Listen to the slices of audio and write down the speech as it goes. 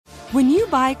When you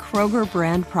buy Kroger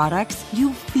brand products,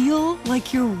 you feel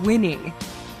like you're winning.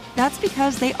 That's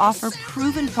because they offer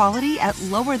proven quality at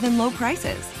lower than low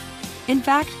prices. In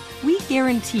fact, we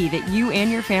guarantee that you and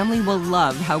your family will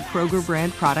love how Kroger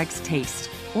brand products taste,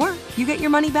 or you get your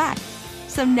money back.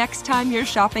 So next time you're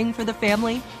shopping for the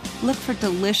family, look for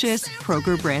delicious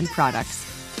Kroger brand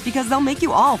products, because they'll make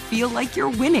you all feel like you're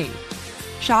winning.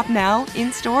 Shop now,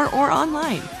 in-store, or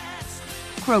online.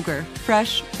 Kroger,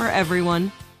 fresh for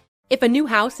everyone. If a new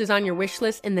house is on your wish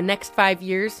list in the next 5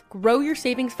 years, grow your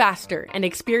savings faster and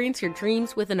experience your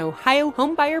dreams with an Ohio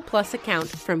Homebuyer Plus account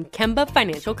from Kemba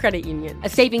Financial Credit Union. A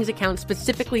savings account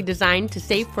specifically designed to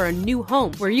save for a new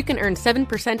home, where you can earn 7%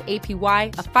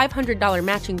 APY, a $500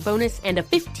 matching bonus, and a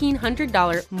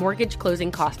 $1,500 mortgage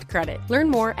closing cost credit. Learn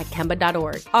more at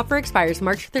Kemba.org. Offer expires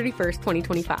March 31st,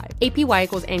 2025. APY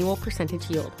equals annual percentage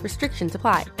yield. Restrictions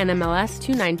apply. NMLS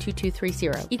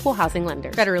 292230. Equal housing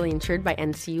lender. Federally insured by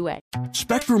NCUA.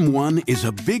 Spectrum One is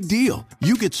a big deal.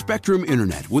 You get Spectrum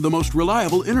Internet with the most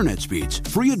reliable internet speeds,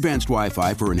 free advanced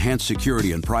Wi-Fi for enhanced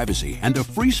security and privacy, and a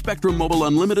free Spectrum Mobile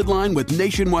Unlimited line with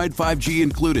nationwide 5G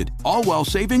included, all while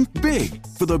saving big.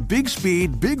 For the big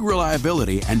speed, big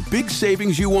reliability, and big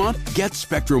savings you want, get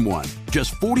Spectrum One.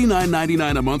 Just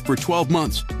 $49.99 a month for 12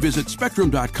 months. Visit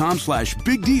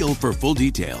spectrum.com/big deal for full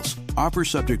details. Offer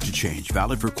subject to change.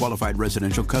 Valid for qualified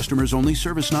residential customers only.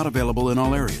 Service not available in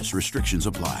all areas. Restrictions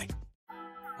apply.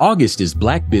 August is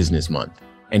Black Business Month,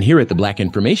 and here at the Black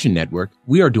Information Network,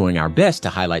 we are doing our best to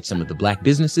highlight some of the Black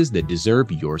businesses that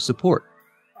deserve your support.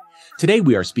 Today,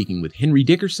 we are speaking with Henry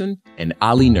Dickerson and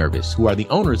Ali Nervis, who are the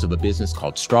owners of a business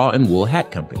called Straw and Wool Hat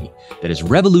Company that is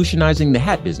revolutionizing the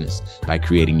hat business by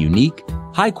creating unique,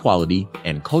 high-quality,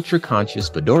 and culture-conscious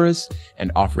fedoras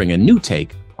and offering a new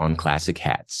take on classic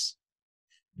hats.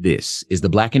 This is the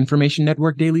Black Information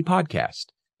Network Daily Podcast,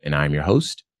 and I'm your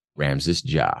host, Ramses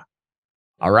Ja.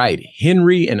 All right,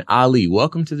 Henry and Ali,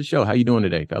 welcome to the show. How you doing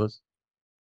today, fellas?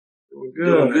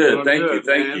 Doing good. Thank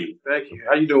you.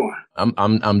 How you doing?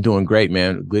 I'm doing great,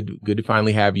 man. Good to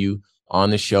finally have you on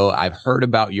the show. I've heard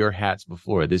about your hats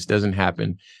before. This doesn't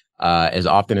happen as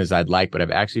often as I'd like, but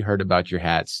I've actually heard about your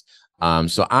hats.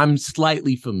 So I'm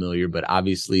slightly familiar, but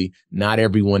obviously not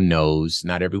everyone knows,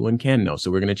 not everyone can know. So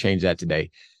we're going to change that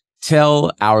today.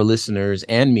 Tell our listeners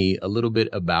and me a little bit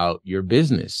about your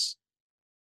business.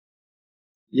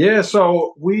 Yeah,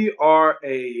 so we are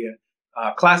a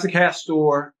classic hat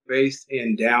store based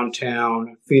in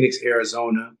downtown Phoenix,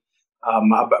 Arizona.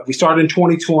 We started in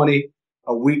 2020,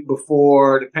 a week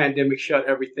before the pandemic shut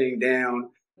everything down,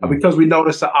 because we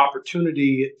noticed the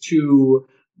opportunity to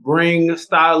bring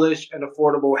stylish and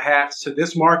affordable hats to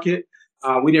this market.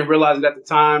 We didn't realize it at the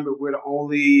time, but we're the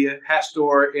only hat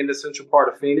store in the central part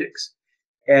of Phoenix.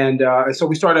 And so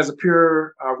we started as a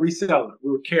pure reseller.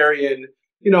 We were carrying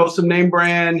some name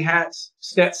brand hats,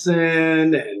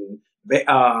 Stetson and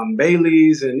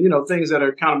Bailey's and, things that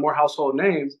are kind of more household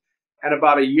names. And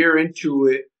about a year into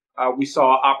it, we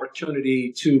saw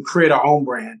opportunity to create our own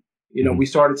brand. We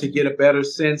started to get a better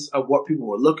sense of what people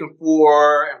were looking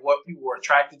for and what people were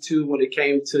attracted to when it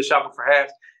came to shopping for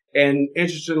hats. And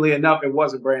interestingly enough, it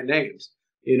wasn't brand names.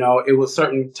 It was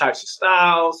certain types of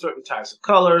styles, certain types of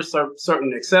colors,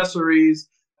 certain accessories.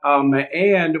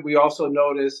 And we also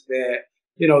noticed that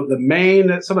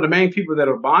some of the main people that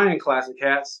are buying classic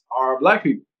hats are Black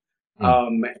people.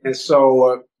 And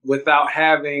so without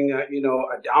having, a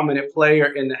dominant player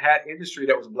in the hat industry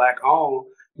that was Black owned,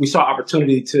 we saw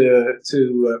opportunity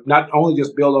to not only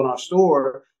just build on our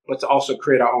store, but to also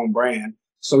create our own brand.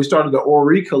 So we started the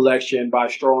Ori collection by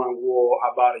Straw and Wool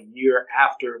about a year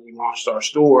after we launched our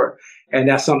store. And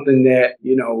that's something that,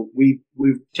 we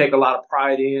take a lot of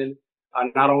pride in.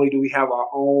 Not only do we have our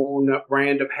own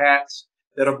brand of hats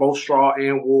that are both straw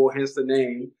and wool, hence the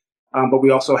name. But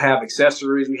we also have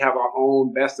accessories. We have our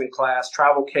own best-in-class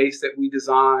travel case that we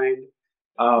designed,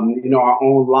 our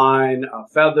own line of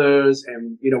feathers,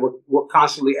 and, we're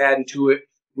constantly adding to it.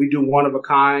 We do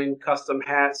one-of-a-kind custom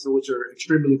hats, which are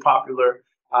extremely popular.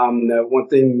 The one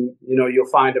thing, you'll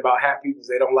find about hat people is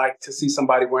they don't like to see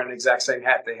somebody wearing the exact same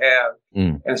hat they have.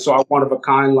 And so our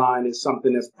one-of-a-kind line is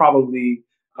something that's probably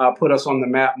put us on the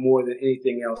map more than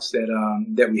anything else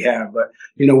that we have. But,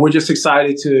 we're just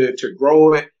excited to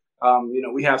grow it.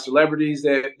 We have celebrities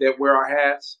that wear our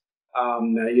hats,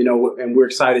 and we're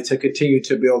excited to continue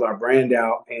to build our brand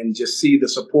out and just see the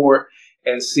support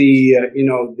and see,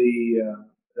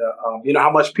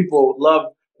 how much people love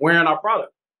wearing our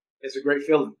product. It's a great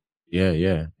feeling.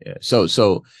 Yeah.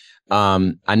 So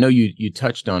I know you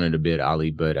touched on it a bit,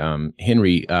 Ali, but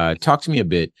Henry, talk to me a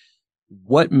bit.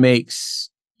 What makes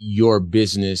your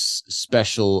business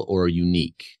special or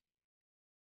unique?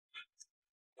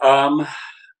 I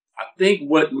think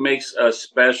what makes us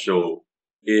special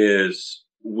is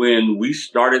when we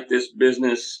started this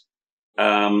business,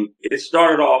 it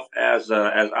started off as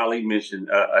Ali mentioned,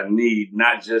 a need,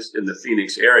 not just in the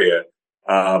Phoenix area,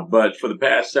 but for the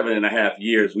past 7.5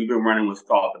 years, we've been running what's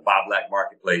called the Buy Black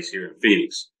Marketplace here in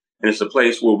Phoenix. And it's a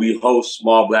place where we host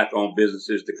small Black-owned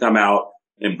businesses to come out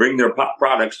and bring their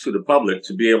products to the public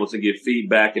to be able to get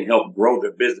feedback and help grow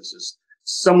their businesses,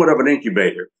 somewhat of an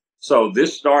incubator. So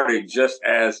this started just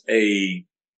as a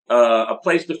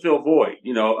place to fill a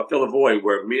void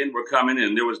where men were coming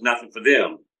and there was nothing for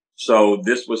them. So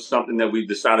this was something that we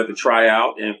decided to try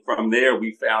out. And from there,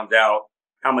 we found out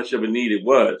how much of a need it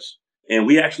was. And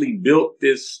we actually built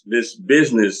this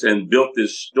business and built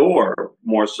this store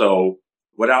more so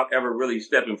without ever really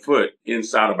stepping foot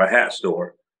inside of a hat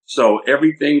store. So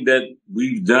everything that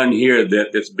we've done here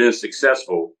that's been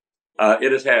successful,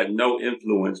 it has had no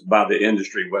influence by the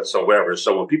industry whatsoever.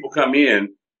 So when people come in,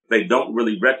 they don't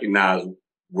really recognize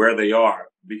where they are,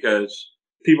 because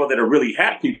people that are really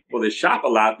hat people that shop a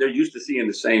lot, they're used to seeing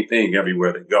the same thing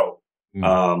everywhere they go.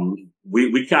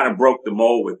 We kind of broke the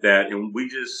mold with that, and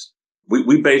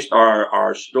we based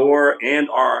our store and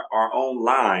our own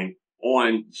line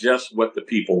on just what the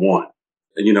people want.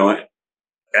 And,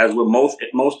 as with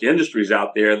most industries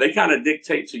out there, they kind of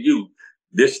dictate to you,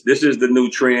 this is the new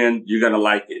trend. You're going to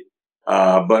like it.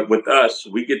 But with us,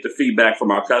 we get the feedback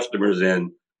from our customers,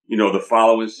 and, the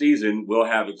following season, we'll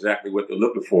have exactly what they're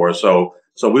looking for. So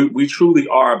we truly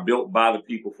are built by the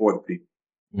people for the people.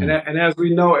 And as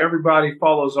we know, everybody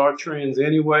follows our trends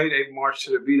anyway. They march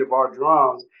to the beat of our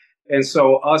drums. And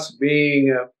so us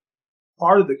being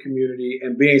part of the community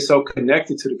and being so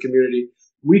connected to the community,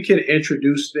 we can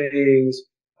introduce things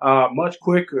much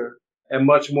quicker and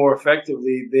much more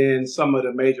effectively than some of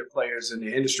the major players in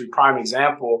the industry. Prime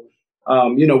example,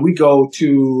 we go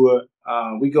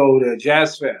to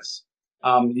Jazz Fest,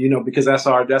 because that's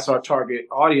our target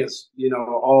audience,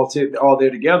 all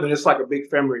there together. And it's like a big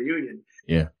family reunion.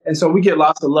 Yeah. And so we get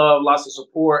lots of love, lots of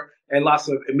support, and lots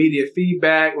of immediate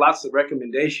feedback, lots of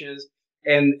recommendations.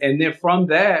 And then from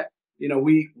that,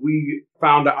 we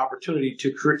found the opportunity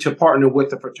to partner with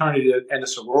the fraternity and the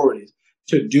sororities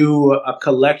to do a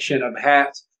collection of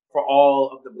hats for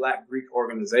all of the Black Greek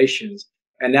organizations.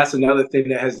 And that's another thing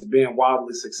that has been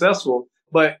wildly successful.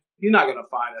 But you're not going to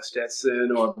find a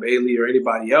Stetson or a Bailey or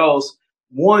anybody else,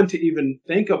 one, to even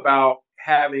think about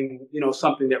having,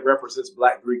 something that represents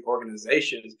Black Greek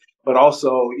organizations, but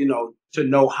also, to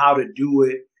know how to do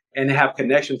it and have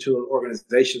connection to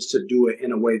organizations to do it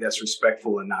in a way that's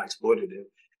respectful and not exploitative.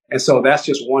 And so that's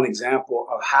just one example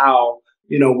of how,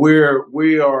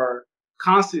 we are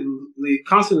constantly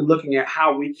looking at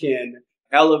how we can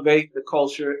elevate the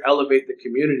culture, elevate the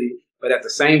community, but at the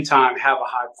same time have a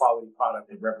high quality product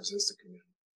that represents the community.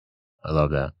 I love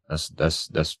that.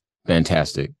 That's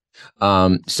fantastic.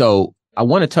 So I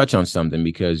want to touch on something,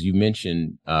 because you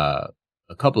mentioned a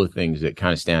couple of things that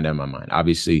kind of stand out in my mind.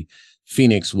 Obviously,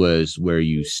 Phoenix was where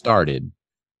you started,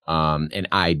 and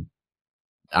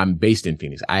I'm based in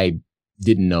Phoenix. I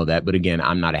didn't know that, but again,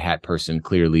 I'm not a hat person.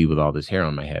 Clearly, with all this hair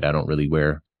on my head, I don't really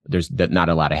wear. There's not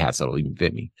a lot of hats that'll even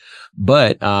fit me.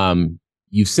 But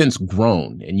you've since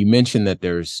grown, and you mentioned that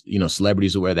there's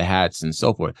celebrities who wear the hats and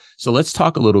so forth. So let's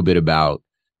talk a little bit about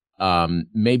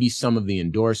maybe some of the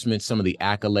endorsements, some of the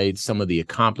accolades, some of the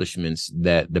accomplishments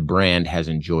that the brand has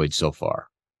enjoyed so far.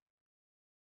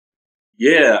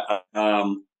 Yeah,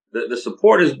 the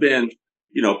support has been,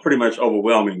 pretty much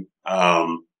overwhelming.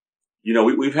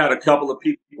 We've had a couple of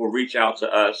people reach out to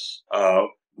us,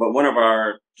 but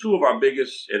two of our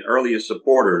biggest and earliest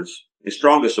supporters and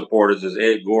strongest supporters is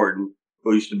Ed Gordon,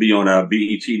 who used to be on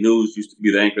BET News, used to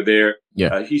be the anchor there.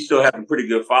 Yeah, he still has a pretty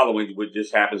good following, which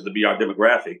just happens to be our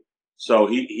demographic. So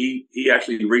he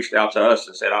actually reached out to us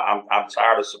and said, I'm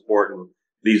tired of supporting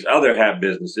these other hat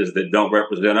businesses that don't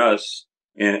represent us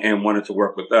and wanted to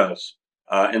work with us.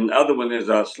 And the other one is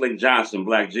Slick Johnson,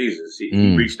 Black Jesus.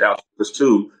 He reached out to us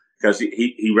too, because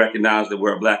he recognized that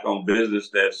we're a Black-owned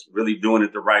business that's really doing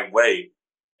it the right way.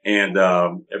 And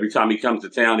every time he comes to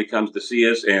town, he comes to see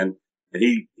us, and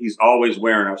he's always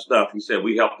wearing our stuff. He said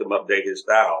we helped him update his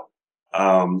style.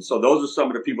 So those are some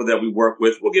of the people that we work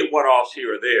with. We'll get one-offs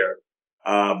here or there.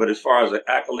 But as far as the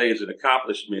accolades and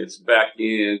accomplishments, back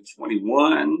in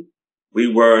 21,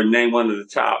 we were named one of the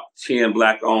top 10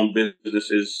 Black-owned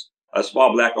businesses,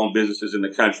 small Black-owned businesses in the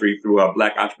country through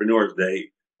Black Entrepreneurs Day,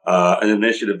 an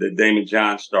initiative that Damon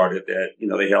John started that,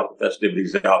 they held the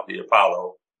festivities out at the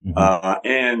Apollo.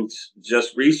 And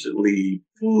just recently,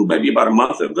 maybe about a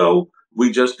month ago, we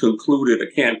just concluded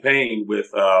a campaign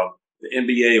with the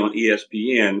NBA on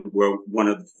ESPN were one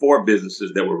of the 4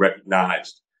 businesses that were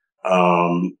recognized.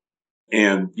 And,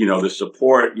 the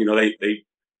support, they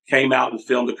came out and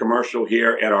filmed a commercial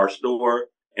here at our store,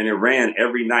 and it ran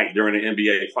every night during the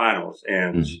NBA finals.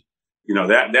 And,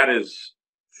 that is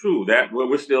true. That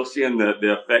we're still seeing the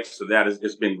effects of that.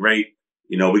 It's been great.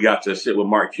 We got to sit with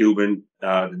Mark Cuban,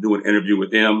 to do an interview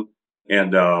with him.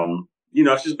 And,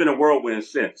 it's just been a whirlwind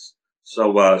since.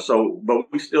 But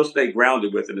we still stay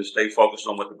grounded with it and stay focused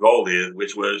on what the goal is,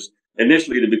 which was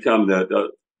initially to become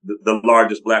the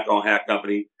largest Black-owned hat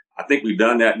company. I think we've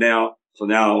done that now. So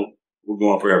now we're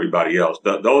going for everybody else.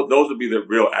 Those would be the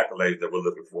real accolades that we're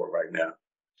looking for right now.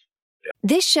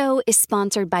 This show is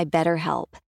sponsored by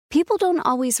BetterHelp. People don't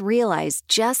always realize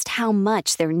just how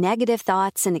much their negative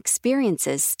thoughts and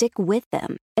experiences stick with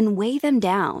them and weigh them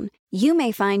down. You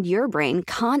may find your brain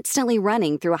constantly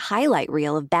running through a highlight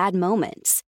reel of bad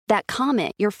moments. That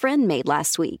comment your friend made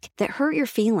last week that hurt your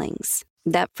feelings.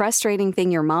 That frustrating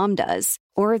thing your mom does.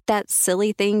 Or that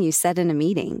silly thing you said in a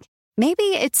meeting. Maybe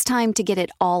it's time to get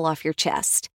it all off your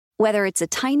chest. Whether it's a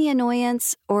tiny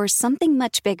annoyance or something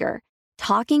much bigger,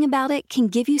 talking about it can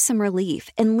give you some relief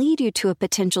and lead you to a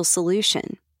potential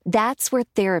solution. That's where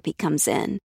therapy comes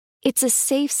in. It's a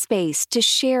safe space to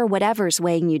share whatever's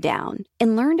weighing you down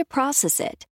and learn to process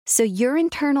it so your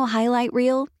internal highlight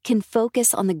reel can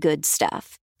focus on the good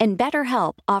stuff. And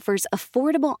BetterHelp offers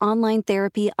affordable online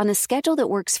therapy on a schedule that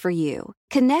works for you.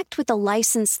 Connect with a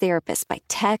licensed therapist by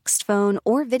text, phone,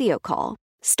 or video call.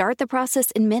 Start the process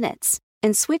in minutes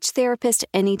and switch therapist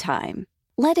anytime.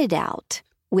 Let it out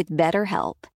with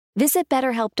BetterHelp. Visit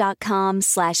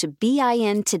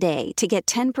BetterHelp.com/BIN today to get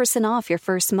 10% off your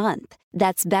first month.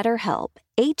 That's BetterHelp,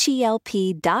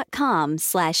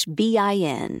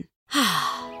 HELP.com/BIN.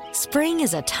 Spring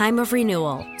is a time of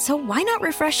renewal, so why not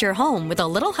refresh your home with a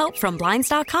little help from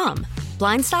Blinds.com?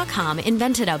 Blinds.com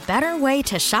invented a better way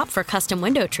to shop for custom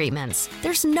window treatments.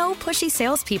 There's no pushy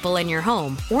salespeople in your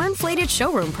home or inflated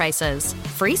showroom prices.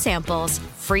 Free samples,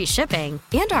 free shipping,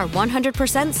 and our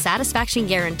 100% satisfaction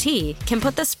guarantee can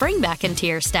put the spring back into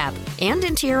your step and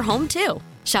into your home, too.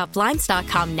 Shop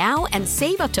Blinds.com now and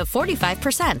save up to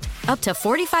 45%. Up to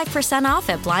 45% off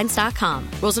at Blinds.com.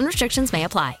 Rules and restrictions may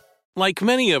apply. Like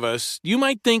many of us, you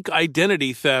might think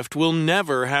identity theft will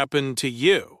never happen to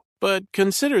you. But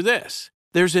consider this.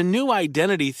 There's a new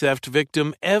identity theft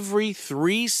victim every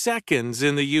 3 seconds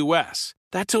in the U.S.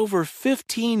 That's over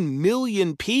 15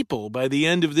 million people by the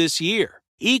end of this year,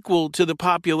 equal to the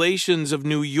populations of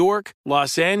New York,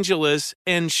 Los Angeles,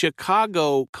 and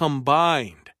Chicago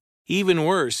combined. Even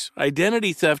worse,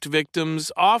 identity theft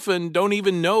victims often don't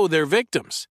even know they're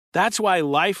victims. That's why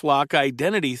LifeLock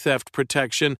Identity Theft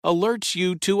Protection alerts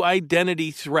you to identity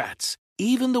threats,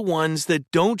 even the ones that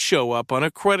don't show up on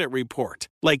a credit report,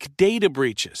 like data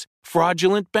breaches,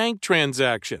 fraudulent bank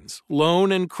transactions,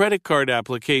 loan and credit card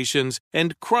applications,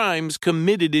 and crimes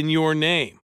committed in your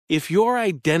name. If your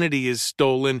identity is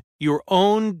stolen, your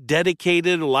own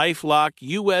dedicated LifeLock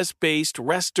U.S.-based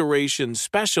restoration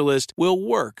specialist will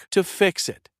work to fix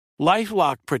it.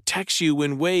 LifeLock protects you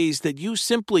in ways that you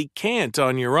simply can't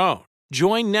on your own.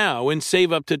 Join now and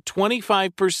save up to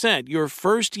 25% your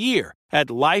first year at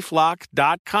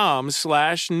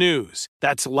LifeLock.com/news.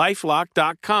 That's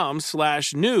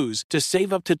LifeLock.com/news to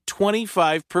save up to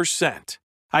 25%.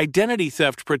 Identity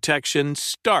theft protection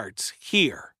starts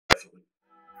here.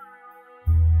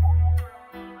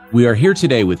 We are here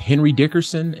today with Henry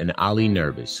Dickerson and Ali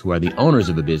Nervis, who are the owners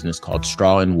of a business called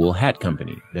Straw and Wool Hat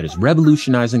Company that is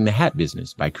revolutionizing the hat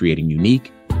business by creating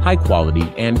unique,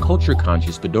 high-quality, and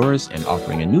culture-conscious fedoras and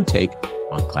offering a new take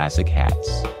on classic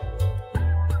hats.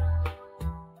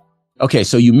 Okay,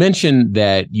 so you mentioned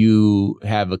that you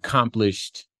have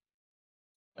accomplished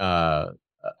a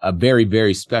very,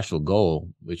 very special goal,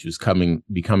 which was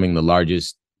becoming the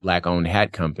largest Black-owned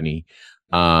hat company.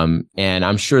 And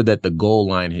I'm sure that the goal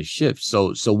line has shifted.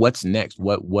 So what's next?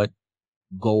 What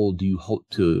goal do you hope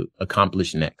to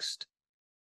accomplish next?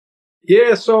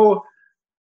 Yeah, so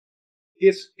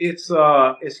it's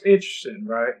interesting,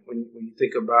 right? When you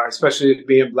think about, especially it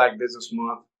being Black Business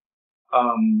Month,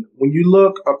 when you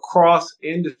look across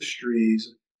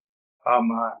industries,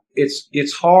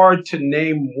 it's hard to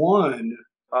name one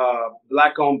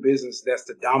Black-owned business that's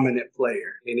the dominant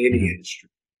player in any industry.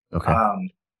 Okay.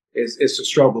 It's a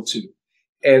struggle too.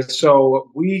 And so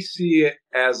we see it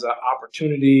as an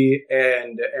opportunity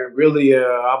and really an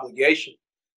obligation,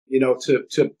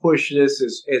 to push this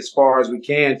as far as we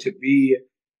can to be,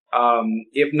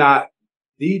 if not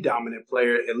the dominant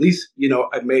player, at least,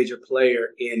 a major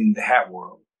player in the hat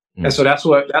world. Mm. And so that's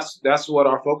what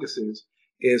our focus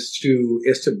is to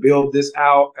build this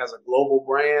out as a global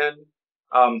brand,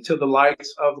 to the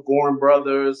likes of Gorin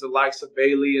Brothers, the likes of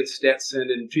Bailey and Stetson,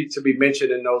 and to be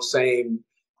mentioned in those same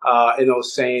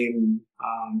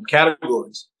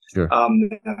categories. Sure.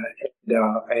 And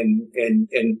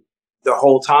the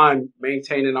whole time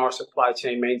maintaining our supply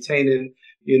chain, maintaining,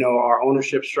 our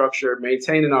ownership structure,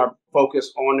 maintaining our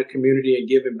focus on the community and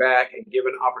giving back and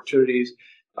giving opportunities.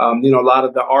 A lot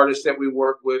of the artists that we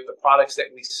work with, the products that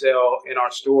we sell in our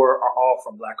store are all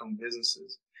from Black-owned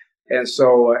businesses. And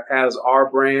so as our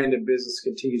brand and business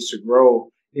continues to grow,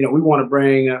 we want to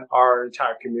bring our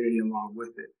entire community along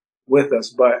with us.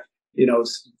 But,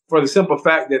 for the simple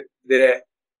fact that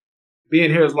being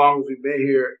here as long as we've been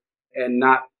here and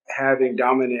not having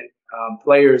dominant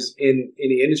players in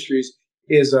any industries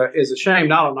is a shame,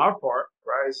 not on our part,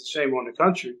 right? It's a shame on the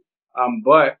country.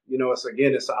 But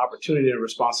it's an opportunity and a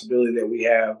responsibility that we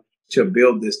have to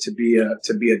build this to be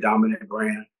a dominant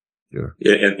brand. Sure.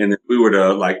 Yeah, and if we were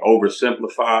to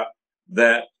oversimplify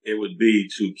that, it would be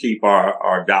to keep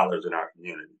our dollars in our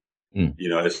community.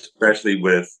 Especially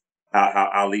with how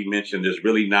Ali mentioned, there's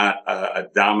really not a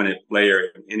dominant player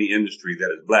in any industry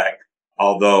that is Black,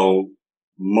 although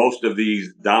most of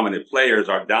these dominant players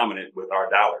are dominant with our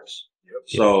dollars.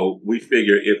 Yep. So we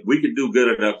figure if we could do a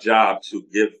good enough job to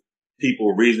give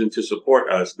people reason to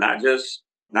support us, not just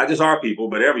our people,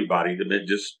 but everybody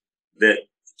that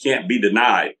can't be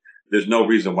denied, there's no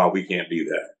reason why we can't be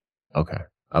that. Okay.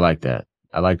 I like that.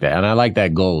 And I like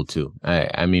that goal too.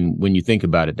 I mean, when you think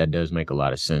about it, that does make a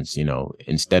lot of sense.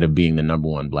 Instead of being the number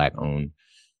one Black owned,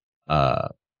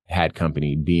 hat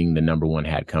company, being the number one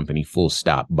hat company, full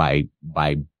stop, by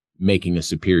making a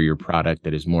superior product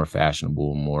that is more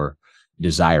fashionable, more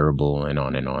desirable, and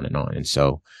on and on and on. And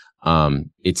so,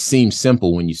 it seems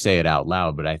simple when you say it out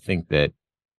loud, but I think that,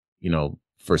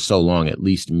 for so long, at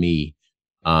least me,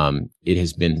 it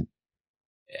has been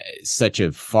such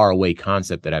a far away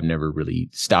concept that I've never really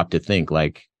stopped to think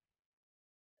like,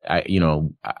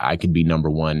 I could be number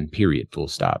one, period, full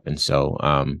stop. And so,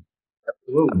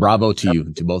 bravo to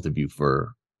you, to both of you,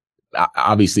 for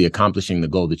obviously accomplishing the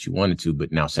goal that you wanted to,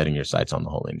 but now setting your sights on the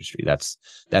whole industry. That's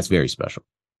very special.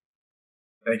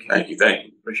 Thank you.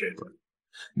 Appreciate it.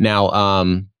 Now,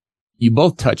 you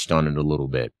both touched on it a little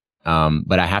bit,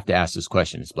 but I have to ask this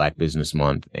question. It's Black Business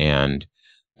Month, and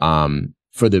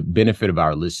for the benefit of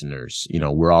our listeners,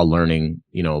 we're all learning,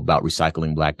 about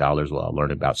recycling Black dollars. We're all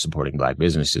learning about supporting Black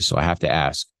businesses. So I have to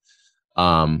ask,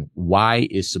 why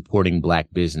is supporting Black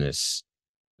business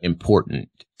important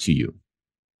to you?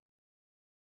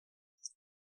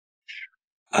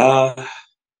 I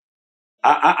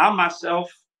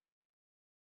myself,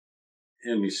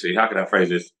 let me see, how can I phrase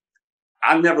this?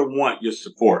 I never want your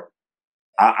support.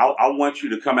 I want you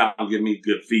to come out and give me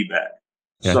good feedback.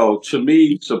 Yeah. So to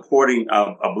me, supporting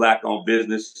a Black-owned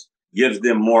business gives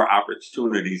them more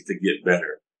opportunities to get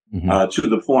better, to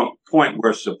the point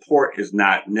where support is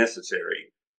not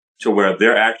necessary, to where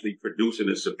they're actually producing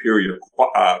a superior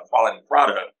quality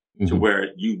product to where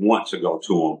you want to go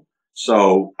to them.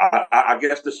 So I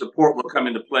guess the support will come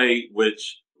into play,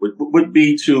 which would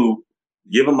be to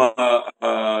give them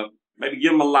maybe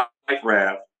give them a life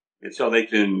raft until they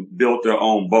can build their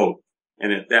own boat.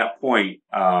 And at that point,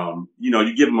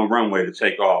 you give them a runway to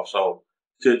take off. So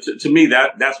to me,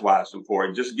 that's why it's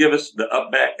important. Just give us the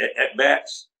at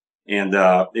bats, and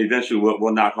eventually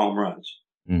we'll knock home runs.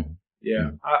 Mm.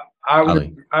 Yeah, I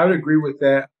would agree with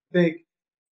that. I think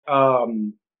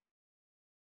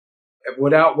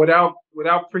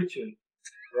without preaching,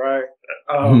 right?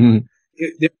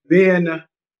 There's been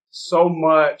so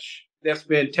much that's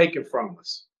been taken from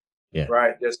us. Yeah.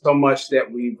 Right. There's so much that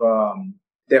we've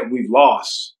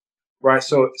lost. Right.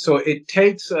 So it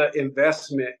takes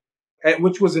investment,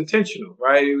 which was intentional.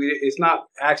 Right. It's not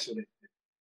accident.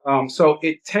 So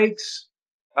it takes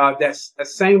that's a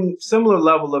similar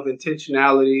level of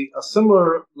intentionality, a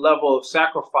similar level of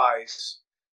sacrifice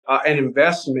and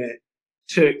investment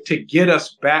to get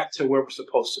us back to where we're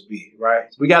supposed to be. Right.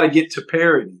 We got to get to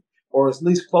parity, or at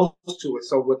least close to it.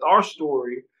 So with our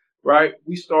story, right,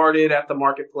 we started at the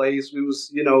marketplace. We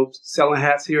was, selling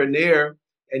hats here and there.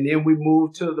 And then we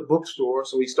moved to the bookstore.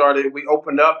 So we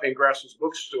opened up in Grassroots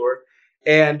Bookstore.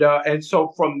 And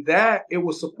so from that, it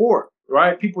was support,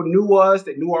 right? People knew us,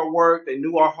 they knew our work, they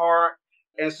knew our heart.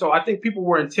 And so I think people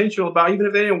were intentional about, even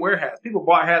if they didn't wear hats, people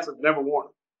bought hats that never worn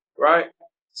them, right?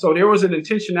 So there was an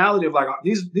intentionality of like,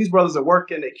 these brothers are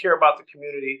working, they care about the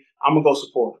community, I'm gonna go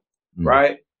support them,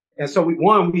 right? And so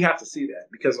we have to see that,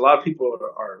 because a lot of people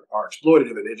are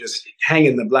exploitative, and they're just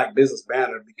hanging the Black business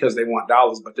banner because they want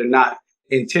dollars, but they're not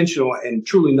intentional and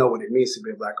truly know what it means to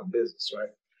be a Black-owned business,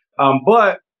 right?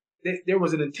 But there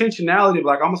was an intentionality of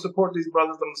like, I'm gonna support these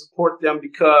brothers. I'm gonna support them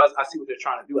because I see what they're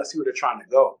trying to do. I see where they're trying to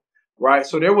go. Right.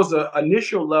 So there was an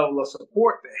initial level of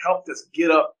support that helped us get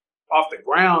up off the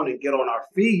ground and get on our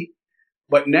feet.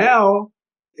 But now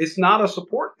it's not a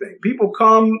support thing. People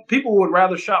would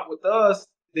rather shop with us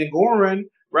than Gorin,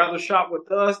 rather shop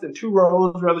with us than Two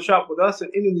Roads, rather shop with us than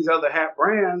any of these other hat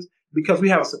brands because we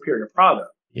have a superior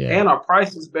product. Yeah. And our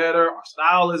price is better. Our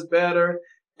style is better.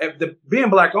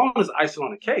 Being black owned is icing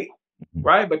on the cake.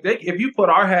 Right. But if you put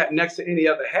our hat next to any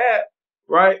other hat,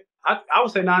 right, I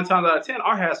would say 9 times out of 10,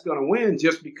 our hat's going to win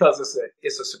just because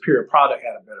it's a superior product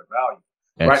at a better value.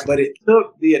 Excellent. Right. But it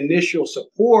took the initial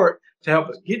support to help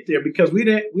us get there because we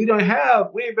ain't been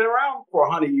around for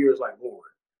 100 years like Gorin.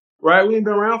 Right. We ain't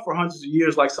been around for hundreds of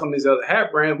years like some of these other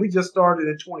hat brands. We just started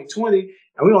in 2020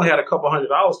 and we only had a couple $100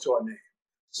 to our name.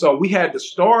 So we had to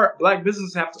start. Black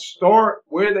businesses have to start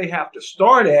where they have to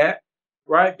start at.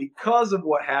 Right, because of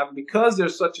what happened, because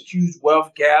there's such a huge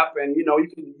wealth gap, and you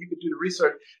can do the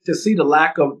research to see the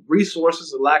lack of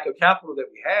resources, the lack of capital that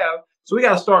we have. So we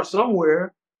got to start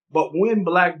somewhere. But when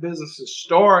black businesses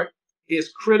start, it's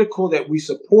critical that we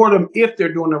support them if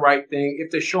they're doing the right thing,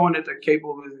 if they're showing that they're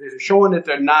capable, if they're showing that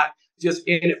they're not just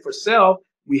in it for self.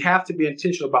 We have to be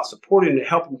intentional about supporting to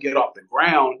help them get off the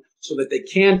ground so that they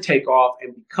can take off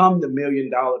and become the $1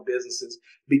 million businesses,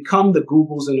 become the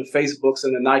Googles and the Facebooks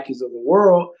and the Nikes of the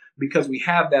world, because we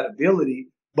have that ability,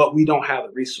 but we don't have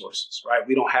the resources, right?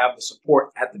 We don't have the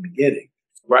support at the beginning,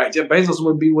 right? Jeff Bezos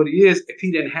would be what he is if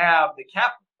he didn't have the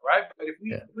capital, right? But if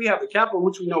we have the capital,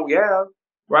 which we know we have,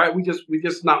 right? We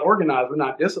just not organized, we're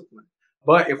not disciplined.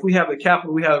 But if we have the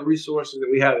capital, we have the resources,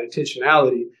 and we have the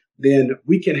intentionality, then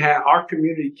our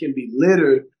community can be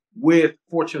littered with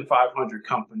Fortune 500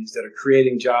 companies that are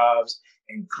creating jobs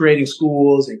and creating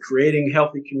schools and creating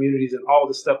healthy communities and all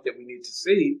the stuff that we need to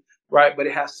see, right? But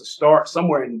it has to start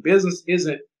somewhere. And business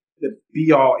isn't the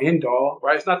be all end all,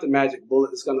 right? It's not the magic bullet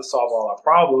that's going to solve all our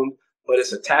problems, but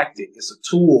it's a tactic, it's a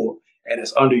tool, and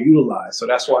it's underutilized. So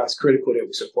that's why it's critical that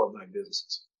we support black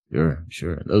businesses.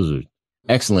 Sure. Those are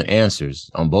excellent answers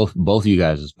on both of you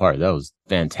guys' part. That was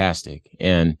fantastic.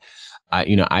 And I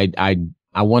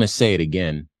want to say it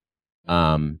again.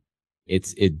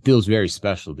 It feels very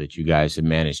special that you guys have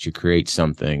managed to create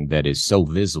something that is so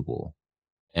visible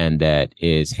and that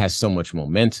has so much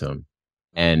momentum.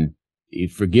 And you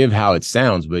forgive how it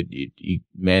sounds, but you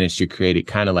managed to create it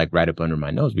kind of like right up under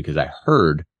my nose, because I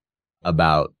heard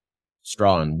about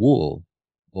Straw and Wool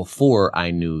before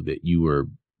I knew that you were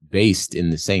based in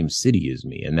the same city as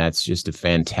me. And that's just a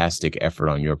fantastic effort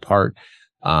on your part.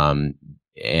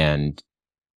 And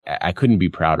I couldn't be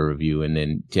prouder of you. And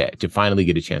then to finally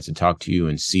get a chance to talk to you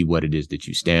and see what it is that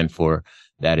you stand for,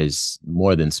 that is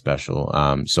more than special.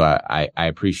 So I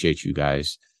appreciate you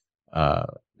guys,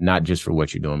 not just for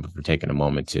what you're doing, but for taking a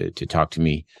moment to talk to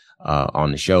me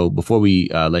on the show. Before we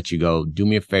let you go, do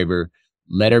me a favor,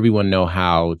 let everyone know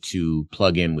how to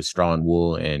plug in with Straw and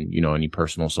Wool and, any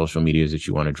personal social medias that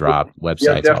you want to drop,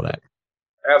 websites, all that.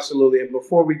 Absolutely. And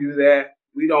before we do that,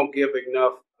 we don't give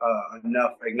enough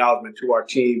acknowledgement to our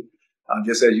team.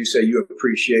 Just as you say, you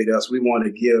appreciate us. We want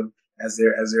to give, as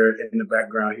they're in the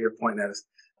background here pointing at us,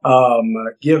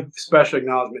 give special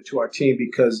acknowledgement to our team,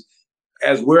 because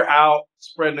as we're out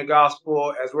spreading the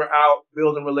gospel, as we're out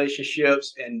building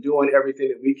relationships and doing everything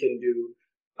that we can do,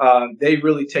 they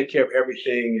really take care of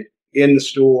everything in the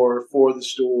store, for the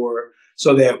store,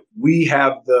 so that we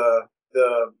have the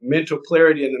mental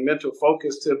clarity and the mental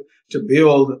focus to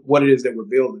build what it is that we're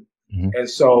building. Mm-hmm. And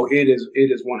so it is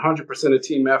 100% a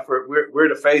team effort. We're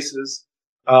the faces,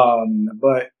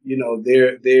 but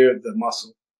they're the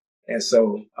muscle. And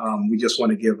so we just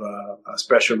want to give a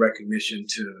special recognition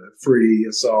to Free,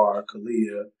 Asar,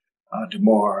 Kalia,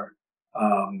 Damar,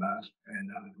 and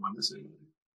am I missing?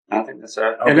 I think that's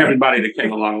right. Okay. And everybody that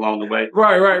came along the way.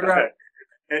 Right.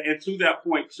 And to that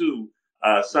point too,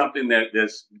 something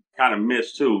that's kind of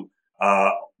missed too,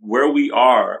 where we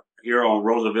are here on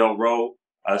Roosevelt Road.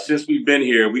 Since we've been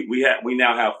here, we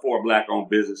now have 4 Black-owned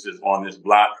businesses on this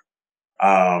block.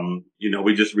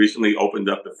 We just recently opened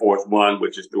up the 4th one,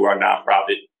 which is through our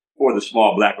nonprofit for the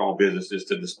small Black-owned businesses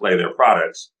to display their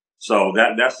products. So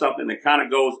that's something that kind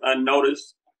of goes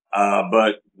unnoticed.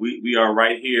 But we are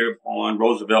right here on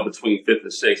Roosevelt between 5th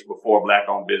and 6th with 4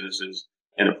 Black-owned businesses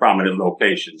in a prominent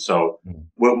location. So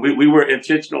we were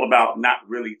intentional about not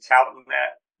really touting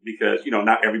that because,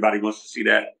 not everybody wants to see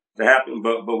that to happen,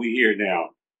 but we here now.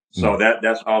 So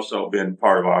that's also been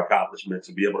part of our accomplishment,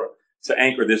 to be able to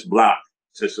anchor this block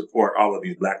to support all of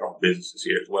these Black-owned businesses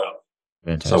here as well.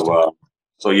 Fantastic.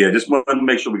 So yeah, just wanted to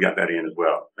make sure we got that in as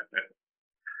well.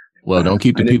 Well, don't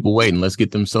keep the people waiting. Let's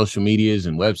get them social medias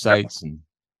and websites. And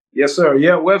yes, sir.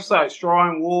 Yeah, website,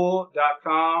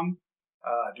 strawandwool.com.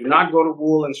 Do not go to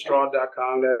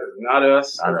woolandstraw.com. That is not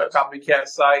us. Not us. A copycat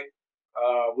site,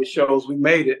 which shows we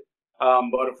made it.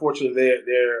 But unfortunately,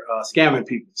 they're scamming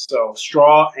people. So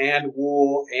straw and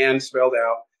wool and spelled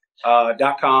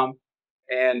out .com.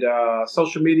 And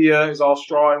social media is all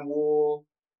Straw and Wool.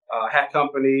 Hat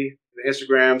Company, the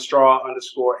Instagram,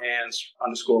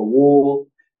 straw_and_wool.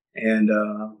 And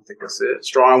I think that's it.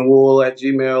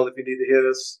 strawandwool@gmail if you need to hit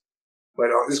us. But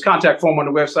this contact form on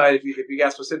the website if you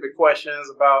got specific questions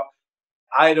about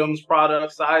items,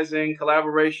 products, sizing,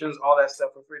 collaborations, all that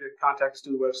stuff. Feel free to contact us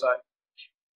through the website.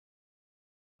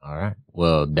 All right.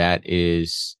 Well, that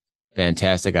is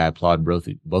fantastic. I applaud both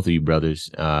of you brothers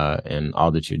and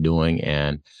all that you're doing.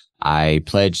 And I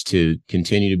pledge to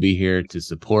continue to be here to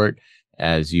support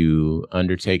as you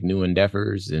undertake new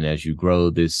endeavors and as you grow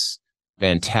this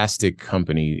fantastic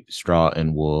company, Straw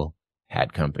and Wool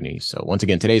Hat Company. So once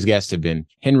again, today's guests have been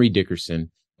Henry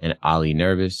Dickerson and Ali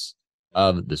Nervis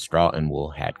of the Straw and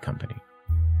Wool Hat Company.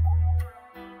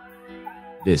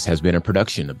 This has been a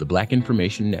production of the Black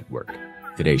Information Network.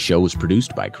 Today's show was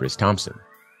produced by Chris Thompson.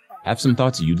 Have some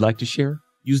thoughts you'd like to share?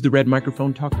 Use the red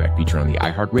microphone talkback feature on the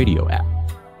iHeartRadio app.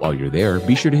 While you're there,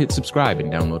 be sure to hit subscribe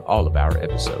and download all of our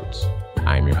episodes.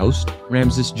 I am your host,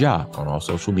 Ramses Ja, on all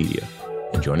social media.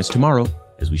 And join us tomorrow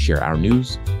as we share our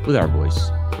news with our voice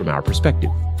from our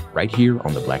perspective, right here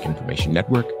on the Black Information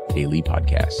Network Daily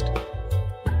Podcast.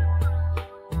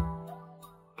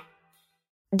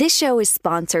 This show is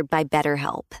sponsored by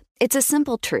BetterHelp. It's a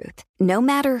simple truth. No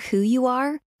matter who you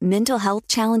are, mental health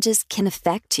challenges can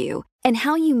affect you, and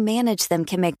how you manage them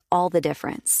can make all the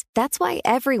difference. That's why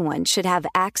everyone should have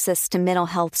access to mental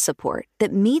health support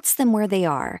that meets them where they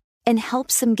are and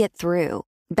helps them get through.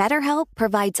 BetterHelp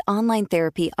provides online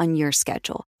therapy on your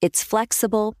schedule. It's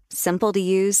flexible, simple to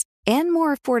use, and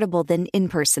more affordable than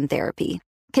in-person therapy.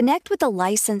 Connect with a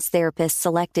licensed therapist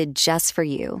selected just for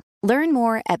you. Learn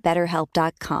more at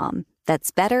BetterHelp.com. That's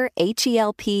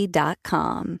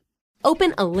BetterHelp.com.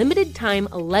 Open a limited-time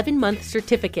 11-month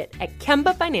certificate at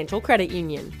Kemba Financial Credit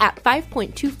Union. At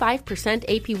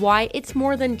 5.25% APY, it's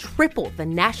more than triple the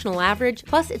national average,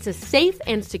 plus it's a safe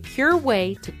and secure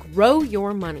way to grow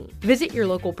your money. Visit your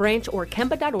local branch or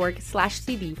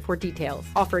kemba.org/CD for details.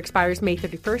 Offer expires May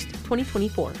 31st,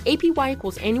 2024. APY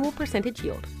equals annual percentage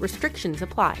yield. Restrictions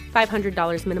apply.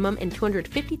 $500 minimum and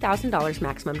 $250,000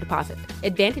 maximum deposit.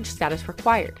 Advantage status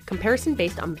required. Comparison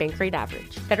based on bank rate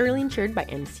average. Federally insured by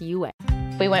NCUA.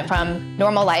 We went from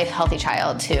normal life, healthy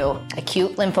child to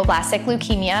acute lymphoblastic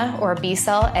leukemia or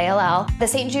B-cell ALL. The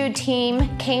St. Jude team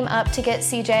came up to get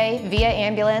CJ via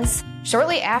ambulance.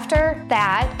 Shortly after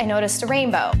that, I noticed a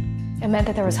rainbow. It meant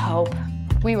that there was hope.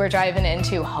 We were driving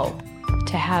into hope.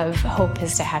 To have hope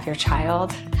is to have your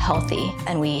child healthy,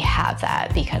 and we have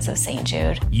that because of St.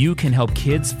 Jude. You can help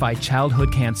kids fight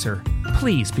childhood cancer.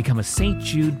 Please become a St.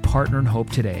 Jude Partner in Hope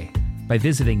today by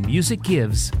visiting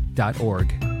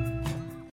musicgives.org.